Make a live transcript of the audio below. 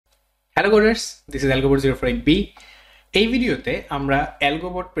Hello coders, this is AlgoBot 048B. এই ভিডিওতে আমরা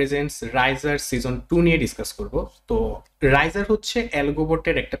AlgoBot প্রেজেন্টস রাইজার সিজন 2 নিয়ে ডিসকাস করব। তো রাইজার হচ্ছে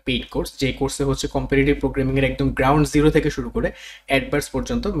AlgoBot-এর একটা পেইড কোর্স, যে কোর্সে হচ্ছে কম্পিটিটিভ প্রোগ্রামিং এর একদম গ্রাউন্ড জিরো থেকে শুরু করে অ্যাডভান্স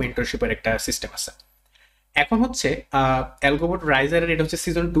পর্যন্ত মেন্টরশিপের একটা সিস্টেম আছে। এখন হচ্ছে AlgoBot রাইজারের এটা হচ্ছে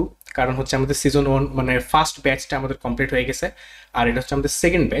সিজন 2, কারণ হচ্ছে আমাদের সিজন 1 মানে ফার্স্ট ব্যাচটা আমাদের কমপ্লিট হয়ে গেছে, আর এটা হচ্ছে আমাদের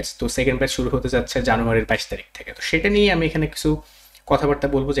সেকেন্ড ব্যাচ। তো সেকেন্ড ব্যাচ শুরু হতে যাচ্ছে জানুয়ারির 22 তারিখ থেকে। তো সেটা নিয়ে আমি এখানে কিছু কথাবার্তা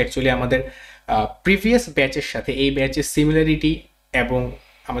বলবো যে অ্যাকচুয়ালি আমাদের প্রিভিয়াস ব্যাচের সাথে এই ব্যাচের সিমিলারিটি এবং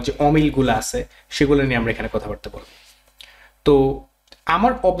আমার যে অমিলগুলো আছে সেগুলো নিয়ে আমরা এখানে কথাবার্তা বলবো। তো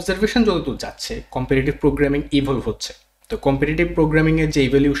আমার অবজারভেশন যতদূর যাচ্ছে, কম্পিটিটিভ প্রোগ্রামিং ইভলভ হচ্ছে। তো কম্পিটিটিভ প্রোগ্রামিং এর যে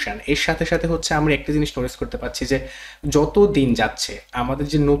ইভলিউশন, এর সাথে সাথে হচ্ছে আমরা একটা জিনিস নোটিস করতে পারছি যে যত দিন যাচ্ছে আমাদের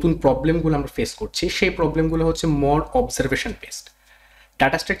যে নতুন প্রবলেমগুলো আমরা ফেস করছি, সেই প্রবলেমগুলো হচ্ছে মোর observation based.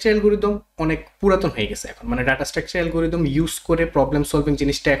 Data structure algorithm অনেক পুরাতন হয়ে গেছে এখন, মানে ডাটা স্ট্রাকচার অ্যালগরিদম ইউজ করে প্রবলেম সলভিং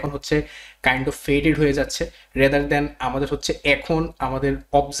জিনিসটা এখন হচ্ছে কাইন্ড অফ ফেডেড হয়ে যাচ্ছে, রেদার দেন আমাদের হচ্ছে এখন আমাদের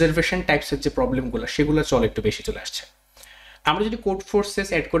অবজারভেশন টাইপসের যে প্রবলেমগুলো সেগুলো একটু বেশি চলে আসছে। আমরা যদি কোড ফোর্সেস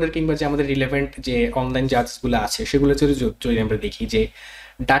অ্যাড কোডের কিংবা যে আমাদের রিলেভেন্ট যে অনলাইন জাজগুলো আছে সেগুলো যদি আমরা দেখি যে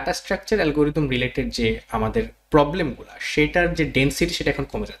ডাটা স্ট্রাকচার অ্যালগরিদম রিলেটেড যে আমাদের প্রবলেমগুলো, সেটার যে ডেন্সিটি সেটা এখন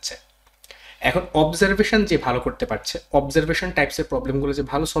কমে যাচ্ছে। এখন অবজারভেশন যে ভালো করতে পারছে, অবজারভেশন টাইপসের প্রবলেমগুলো যে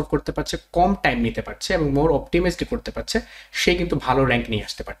ভালো সলভ করতে পারছে, কম টাইম নিতে পারছে এবং মোর অপটিমাইজড করতে পারছে, সে কিন্তু ভালো র্যাঙ্ক নিয়ে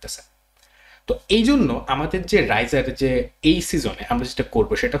আসতে পারতেছে। তো এই জন্য আমাদের যে রাইজার যে এই সিজনে আমরা যেটা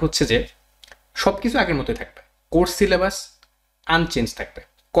করবো সেটা হচ্ছে যে সবকিছু আগের মতোই থাকবে, কোর্স সিলেবাস আনচেঞ্জ থাকবে।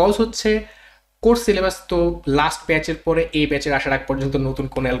 কজ হচ্ছে কোর্স সিলেবাস তো লাস্ট ব্যাচের পরে এই ব্যাচের আসার আগ পর্যন্ত নতুন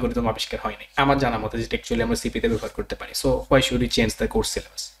কোনো অ্যালগরিদম আবিষ্কার হয়নি আমার জানা মতে, যেটা অ্যাকচুয়ালি আমরা সিপিতে ব্যবহার করতে পারি। So why should you change the course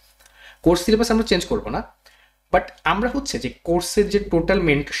syllabus? Course syllabus আমরা চেঞ্জ করবো না, বাট আমরা হচ্ছে যে কোর্সের যে টোটাল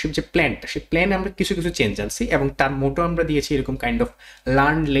মেন্টরশিপ যে প্ল্যানটা, সেই প্ল্যানে আমরা কিছু কিছু চেঞ্জ আনছি এবং তার মোটো আমরা দিয়েছি এরকম kind of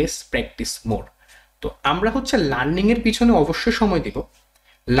learn less practice more. তো আমরা হচ্ছে লার্নিংয়ের পিছনে অবশ্যই সময় দিব,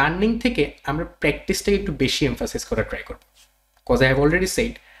 লার্নিং থেকে আমরা প্র্যাকটিসটাকে একটু বেশি এমফাসাইজ করা ট্রাই করবো। Cause I have already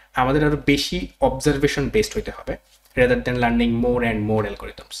shed আমাদের আরো বেশি অবজারভেশন বেসড হইতে হবে rather than learning more and more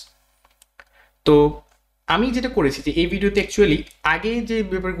algorithms. তো আমি যেটা করেছি যে এই ভিডিওতে অ্যাকচুয়ালি আগে যে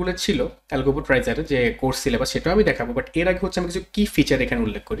ব্যাপারগুলো ছিল AlgoBot রাইজারের যে কোর্স সিলেবাস সেটাও আমি দেখাবো, বাট এর আগে হচ্ছে আমি কিছু কি ফিচার এখানে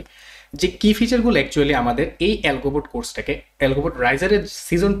উল্লেখ করি, যে কি ফিচারগুলো অ্যাকচুয়ালি আমাদের এই AlgoBot কোর্সটাকে, AlgoBot রাইজারের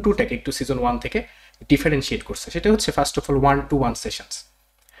সিজন 2টাকে একটু সিজন 1 থেকে ডিফারেন্সিয়েট করছে। সেটা হচ্ছে first of all 1-to-1 sessions.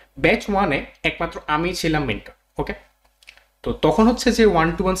 Batch 1-এ একমাত্র আমি ছিলাম মেন্টর, ওকে। তো তখন হচ্ছে যে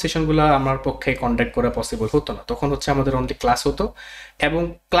 1-to-1 সেশনগুলো আমার পক্ষে কন্ডাক্ট করা পসিবল হতো না, তখন হচ্ছে আমাদের অনলি ক্লাস হতো এবং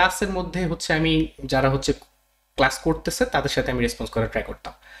ক্লাসের মধ্যে হচ্ছে আমি যারা হচ্ছে ক্লাস করতেছে তাদের সাথে আমি রেসপন্স করার ট্রাই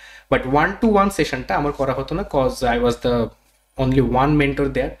করতাম। বাট 1-to-1 সেশনটা আমার করা হতো না, cause I was the only one mentor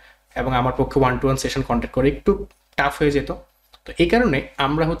দেয়ার এবং আমার পক্ষে 1-to-1 সেশন কন্ডাক্ট করে একটু টাফ হয়ে যেত। তো এই কারণে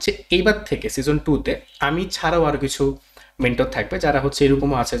আমরা হচ্ছে এইবার থেকে সিজন 2-তে আমি ছাড়াও আরও কিছু মেন্টর থাকবে যারা হচ্ছে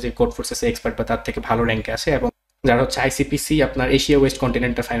এরকমও আছে যে কোড ফোর্সেসে এক্সপার্ট বা তার থেকে ভালো র্যাঙ্কে আছে এবং যারা হচ্ছে ICPC আপনার এশিয়া ওয়েস্ট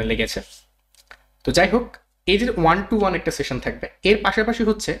কন্টিনেন্টের ফাইনালে গেছে। তো যাই হোক, এই যে 1-to-1 একটা সেশন থাকবে, এর পাশাপাশি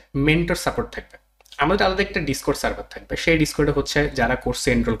হচ্ছে মেন্টর সাপোর্ট থাকবে। আমাদের আলাদা একটা ডিসকর্ড সার্ভার থাকবে, সেই ডিসকর্ডে হচ্ছে যারা কোর্সে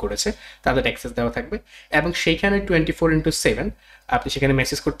এনরোল করেছে তাদের অ্যাক্সেস দেওয়া থাকবে এবং সেইখানে 24/7 আপনি সেখানে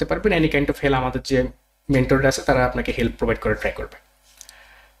মেসেজ করতে পারবেন। এনি কাইন্ড অফ হেল্প আমাদের যে মেন্টররা আছে তারা আপনাকে হেল্প প্রোভাইড করে ট্রাই করবে।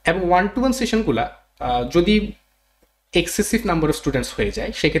 এবং 1-to-1 সেশনগুলা যদি এক্সেসিভ নাম্বার অফ স্টুডেন্টস হয়ে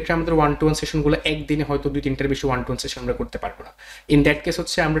যায়, সেক্ষেত্রে আমাদের 1-to-1 সেশনগুলো একদিনে হয়তো 2-3টার বেশি 1-to-1 সেশন আমরা করতে পারবো না। ইন দ্যাট কেস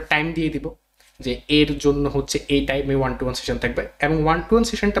হচ্ছে আমরা টাইম দিয়ে দিব যে এর জন্য হচ্ছে এই টাইমে 1-to-1 সেশন থাকবে এবং 1-to-1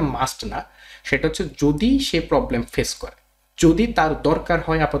 সেশনটা মাস্ট না, সেটা হচ্ছে যদি সে প্রবলেম ফেস করে, যদি তার দরকার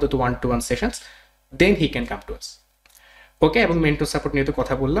হয় আপাতত 1-to-1 sessions, then he can come to us, ওকে। এবং মেন্টর সাপোর্ট নিয়ে তো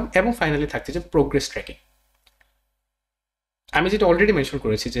কথা বললাম এবং ফাইনালি থাকছে যে প্রোগ্রেস ট্র্যাকিং। আমি যেটা অলরেডি মেনশন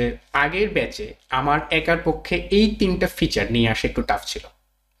করেছি যে আগের ব্যাচে আমার একার পক্ষে এই 3টা ফিচার নিয়ে আসা একটু টাফ ছিল,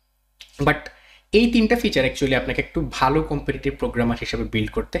 বাট এই 3টা ফিচার অ্যাকচুয়ালি আপনাকে একটু ভালো কম্পিটিটিভ প্রোগ্রামার হিসেবে বিল্ড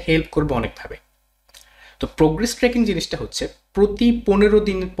করতে হেল্প করবে অনেকভাবে। তো প্রোগ্রেস ট্র্যাকিং জিনিসটা হচ্ছে প্রতি 15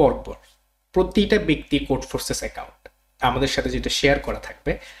 দিন পর পর প্রতিটা ব্যক্তি কোড ফোর্সেস অ্যাকাউন্ট আমাদের সাথে যেটা শেয়ার করা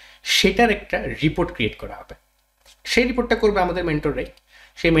থাকবে সেটার একটা রিপোর্ট ক্রিয়েট করা হবে। সেই রিপোর্টটা করবে আমাদের মেন্টররাই।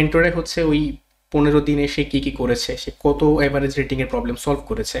 সেই মেন্টররাই হচ্ছে ওই 15 দিনে সে কী কী করেছে, সে কত অ্যাভারেজ রেটিংয়ের প্রবলেম সলভ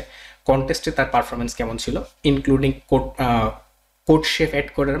করেছে, কন্টেস্টে তার পারফরমেন্স কেমন ছিল, ইনক্লুডিং কোড শেফ অ্যাড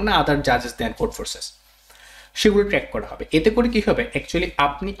করার মানে আদার জাজেস দেন কোড ফোর্সেস, সেগুলো ট্র্যাক করা হবে। এতে করে কী হবে, অ্যাকচুয়ালি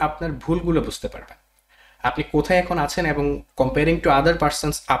আপনি আপনার ভুলগুলো বুঝতে পারবেন, আপনি কোথায় এখন আছেন এবং কম্পেয়ারিং টু আদার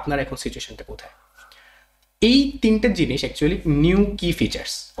পার্সনস আপনার এখন সিচুয়েশনটা কোথায়। এই 3টে জিনিস অ্যাকচুয়ালি নিউ কি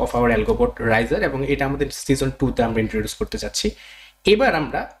features of our AlgoBot raiser এবং এটা আমাদের সিজন 2-তে আমরা ইন্ট্রোডিউস করতে যাচ্ছি। এবার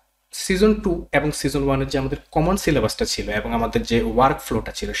আমরা সিজন 2 এবং সিজন 1 এর যে আমাদের কমন সিলেবাসটা ছিল এবং আমাদের যে ওয়ার্ক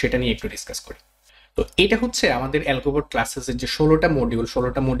ফ্লোটা ছিল সেটা নিয়ে একটু ডিসকাস করি। তো এটা হচ্ছে আমাদের অ্যালগোবট ক্লাসেসের যে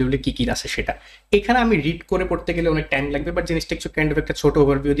 16টা মডিউলে কি কি আছে সেটা। এখানে আমি রিড করে পড়তে গেলে অনেক টাইম লাগবে, বাট জিনিসটা একটু কাইন্ড অফ একটা ছোট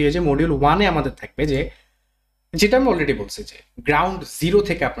ওভারভিউ দিয়ে, যে মডিউল 1 এ আমাদের থাকবে যে, যেটা আমি অলরেডি বলছি যে গ্রাউন্ড জিরো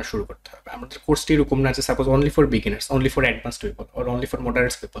থেকে আপনার শুরু করতে হবে। আমাদের কোর্সটি এরকম না যে suppose only for beginners, only for advanced people or only for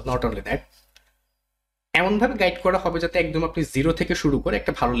মডারেটস people, not only that. এমনভাবে গাইড করা হবে যাতে একদম আপনি জিরো থেকে শুরু করে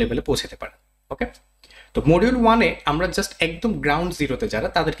একটা ভালো লেভেলে পৌঁছাতে পারেন। ওকে, তো মডিউল 1 এ আমরা জাস্ট একদম গ্রাউন্ড জিরোতে যারা,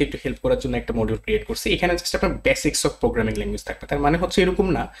 তাদেরকে একটু হেল্প করার জন্য একটা মডিউল ক্রিয়েট করছি। এখানে জাস্ট আপনার বেসিক্স অফ প্রোগ্রামিং ল্যাঙ্গুয়েজ থাকবে। তার মানে হচ্ছে এরকম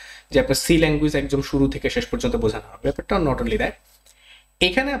না যে আপনার সি ল্যাঙ্গুয়েজ একদম শুরু থেকে শেষ পর্যন্ত বোঝানো হবে, ব্যাপারটা নট অনলি দ্যাট।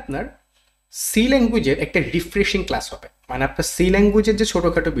 এখানে আপনার সি ল্যাঙ্গুয়েজের একটা রিফ্রেশিং ক্লাস হবে, মানে আপনার সি ল্যাঙ্গুয়েজের যে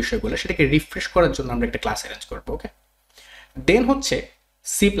ছোটখাটো বিষয়গুলো সেটাকে রিফ্রেশ করার জন্য আমরা একটা ক্লাস অ্যারেঞ্জ করবো। ওকে, দেন হচ্ছে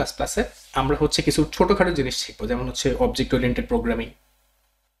সি প্লাস প্লাসে আমরা হচ্ছে কিছু ছোটখাটো জিনিস শিখবো, যেমন হচ্ছে object oriented programming,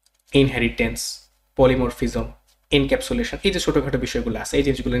 inheritance, polymorphism, encapsulation, এই যে ছোটখাটো বিষয়গুলো আছে এই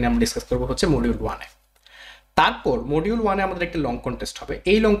জিনিসগুলো নিয়ে আমরা ডিসকাস করবো হচ্ছে মডিউল 1 এ। তারপর মডিউল 1 এ আমাদের একটা লং কন্টেস্ট হবে।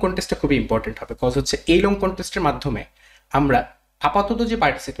 এই লং কন্টেস্টটা খুবই ইম্পর্টেন্ট হবে, কজ হচ্ছে এই লং কন্টেস্টের মাধ্যমে আমরা আপাতত যে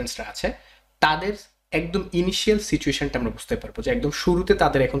পার্টিসিপেন্টসরা আছে তাদের একদম ইনিশিয়াল সিচুয়েশনটা আমরা বুঝতে পারবো, যে একদম শুরুতে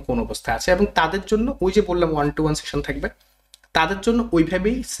তাদের এখন কোন অবস্থা আছে, এবং তাদের জন্য ওই যে বললাম 1-to-1 সেশন থাকবে, তাদের জন্য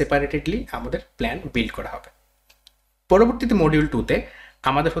ওইভাবেই সেপারেটেডলি আমাদের প্ল্যান বিল্ড করা হবে। পরবর্তীতে মডিউল 2-তে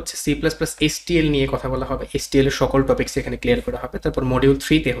আমাদের হচ্ছে সি প্লাস প্লাস এসটিএল নিয়ে কথা বলা হবে, এসটিএল এর সকল টপিকস এখানে ক্লিয়ার করা হবে। তারপর মডিউল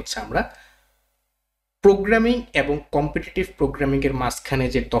 3-তে হচ্ছে আমরা প্রোগ্রামিং এবং কম্পিটিটিভ প্রোগ্রামিং এর মাঝখানে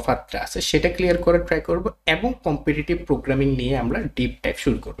যে তফাৎটা আছে সেটা ক্লিয়ার করার ট্রাই করব, এবং কম্পিটিটিভ প্রোগ্রামিং নিয়ে আমরা ডিপ টাইপ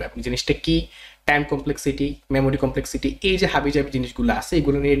শুরু করবো। এবং জিনিসটা কি, টাইম কমপ্লেক্সিটি, মেমোরি কমপ্লেক্সিটি, এই যে হাবিজাবি জিনিসগুলো আছে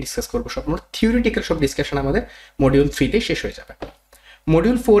এগুলো নিয়ে ডিসকাস করবো। সব থিওরিটিক্যাল সব ডিসকাশন আমাদের মডিউল 3-তে শেষ হয়ে যাবে।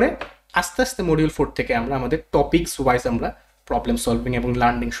 মডিউল 4-এ আস্তে আস্তে মডিউল 4 থেকে আমরা আমাদের টপিকস ওয়াইজ আমরা প্রবলেম সলভিং এবং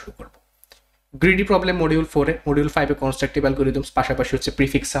লার্নিং শুরু করব। Greedy problem module 4-এ, module 5-এ constructive algorithms, পাশাপাশি হচ্ছে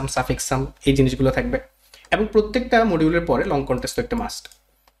প্রিফিক্স সাম, সাফিক্স সাম, এই জিনিসগুলো থাকবে। এবং প্রত্যেকটা মডিউলের পরে লং কন্টেস্ট একটা মাস্ট।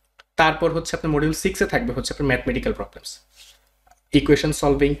 তারপর হচ্ছে আপনার মডিউল 6-এ থাকবে হচ্ছে আপনার mathematical problems, equation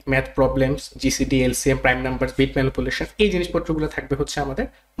solving, math problems, GCD, LCM, prime numbers, bit manipulation, এই জিনিসপত্রগুলো থাকবে হচ্ছে আমাদের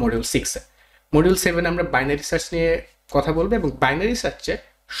মডিউল 6-এ। মডিউল 7-এ আমরা বাইনারি সার্চ নিয়ে কথা বলবো, এবং বাইনারি সার্চে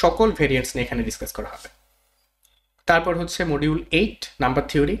সকল ভেরিয়েন্টস নিয়ে এখানে ডিসকাস করা হবে। তারপর হচ্ছে মডিউল 8 নাম্বার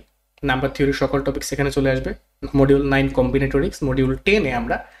থিওরি, সকল টপিকস এখানে চলে আসবে। মডিউল 9 কম্বিনেটরিক্স। মডিউল 10-এ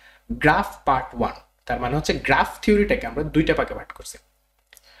আমরা গ্রাফ পার্ট 1, তার মানে হচ্ছে গ্রাফ থিওরিটাকে আমরা দুইটা ভাগে ভাগ করছি।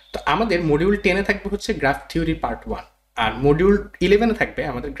 তো আমাদের মডিউল 10-এ থাকবে হচ্ছে গ্রাফ থিওরি পার্ট 1, আর মডিউল 11-এ থাকবে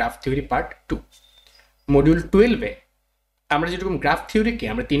আমাদের গ্রাফ থিওরি পার্ট 2। মডিউল 12-এ আমরা যেরকম গ্রাফ থিওরিকে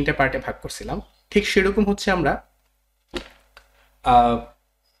আমরা 3টা পার্টে ভাগ করছিলাম, ঠিক সেরকম হচ্ছে আমরা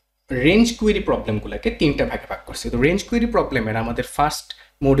রেঞ্জ কুয়েরি প্রবলেমগুলোকে 3টা ভাগে ভাগ করছি। তো রেঞ্জ কুয়েরি প্রবলেমের আমাদের ফার্স্ট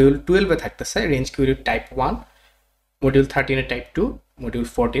মডিউল 12-এ থাকতেছে range query type 1, module 13-এ type 2, module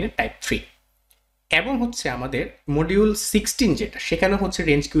 14-এ type 3, এবং হচ্ছে আমাদের মডিউল 16 যেটা, সেখানে হচ্ছে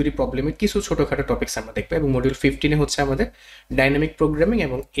রেঞ্জ কুয়েরি প্রবলেমের কিছু ছোটখাটো টপিকস আমরা দেখবো, এবং মডিউল 15-এ হচ্ছে আমাদের ডাইনামিক প্রোগ্রামিং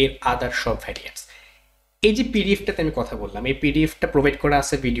এবং এর আদার সব ভ্যারিয়েন্টস। এই যে পিডিএফটাতে আমি কথা বললাম, এই পিডিএফটা প্রোভাইড করা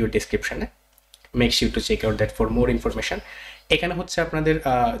আছে ভিডিও ডেসক্রিপশনে, make sure to check out that for more information. এখানে হচ্ছে আপনাদের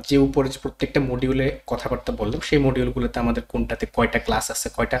যে উপরে যে প্রত্যেকটা মডিউলে কথাবার্তা বললাম, সেই মডিউলগুলোতে আমাদের কোনটাতে কয়টা ক্লাস আছে,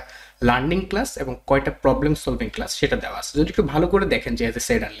 কয়টা লার্নিং ক্লাস এবং কয়টা প্রবলেম সলভিং ক্লাস সেটা দেওয়া আছে। যদি একটু ভালো করে দেখেন, যে এজ এ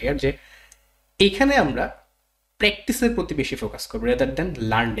সেড আর্লিয়ার, যে এইখানে আমরা প্র্যাকটিসের প্রতি বেশি ফোকাস করবো রেদার দেন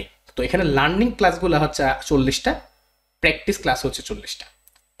লার্নিং। তো এখানে লার্নিং ক্লাসগুলো হচ্ছে 40টা, প্র্যাকটিস ক্লাস হচ্ছে 40টা,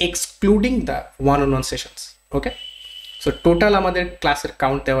 excluding the one-on-one sessions. Okay, so total আমাদের ক্লাসের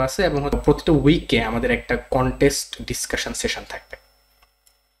কাউন্ট দেওয়া আছে, এবং প্রতিটা উইকে আমাদের একটা কন্টেস্ট ডিসকাশন সেশন থাকবে।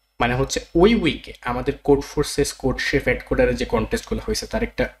 মানে হচ্ছে ওই উইকে আমাদের code forces, code chef, add কোডারের যে কন্টেস্টগুলো হয়েছে তার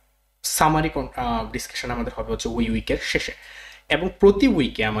একটা সামারি ডিসকাশন আমাদের হবে হচ্ছে ওই উইকের শেষে। এবং প্রতি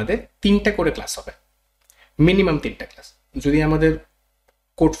উইকে আমাদের 3টা করে ক্লাস হবে, মিনিমাম 3টা ক্লাস। যদি আমাদের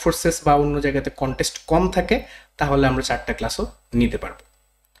কোড ফোর্সেস বা অন্য জায়গাতে কন্টেস্ট কম থাকে তাহলে আমরা 4টা ক্লাসও নিতে পারবো।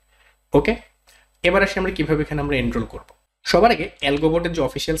 ওকে, এবার আসি আমরা কিভাবে এখানে আমরা এনরোল করব। সবার আগে অ্যালগোবটের যে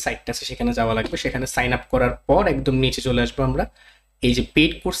অফিসিয়াল সাইটটা আছে সেখানে যাওয়া লাগবে। সেখানে সাইন আপ করার পর একদম নিচে চলে আসবো আমরা, এই যে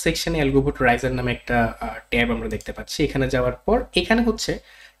পেইড কোর্স সেকশনে অ্যালগোবট রাইজার নামে একটা ট্যাব আমরা দেখতে পাচ্ছি। এখানে যাওয়ার পর এখানে হচ্ছে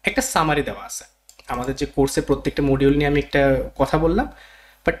একটা সামারি দেওয়া আছে আমাদের যে কোর্সের প্রত্যেকটা মডিউল নিয়ে আমি একটা কথা বললাম,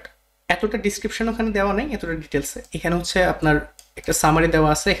 বাট এতটা ডিসক্রিপশন ওখানে দেওয়া নেই, এতটা ডিটেলসে। এখানে হচ্ছে আপনার একটা সামারি দেওয়া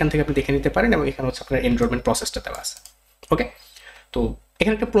আছে, এখান থেকে আপনি দেখে নিতে পারেন, এবং এখানে হচ্ছে আপনার এনরোলমেন্ট প্রসেসটা দেওয়া আছে। ওকে, তো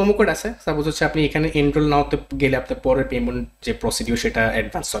এখানে একটা প্রোমো কোড আছে। সাপোজ হচ্ছে আপনি এখানে এনরোল না হতে গেলে আপনার পরের পেমেন্ট যে প্রসিডিউর সেটা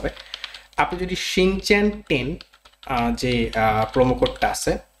অ্যাডভান্স হবে। আপনি যদি শিনচ্যান 10 যে প্রোমো কোডটা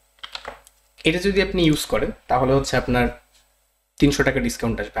আছে এটা যদি আপনি ইউজ করেন তাহলে হচ্ছে আপনার 300 টাকা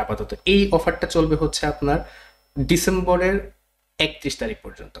ডিসকাউন্ট আসবে আপাতত। এই অফারটা চলবে হচ্ছে আপনার ডিসেম্বরের 31 তারিখ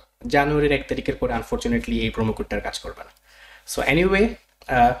পর্যন্ত। জানুয়ারির 1 তারিখের পরে আনফরচুনেটলি এই প্রোমো কোডটার কাজ করবে না। সো এনিওয়ে,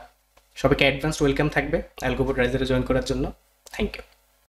 সবাইকে অ্যাডভান্স ওয়েলকাম থাকবে অ্যালগোবট রাইজারে জয়েন করার জন্য। Thank you.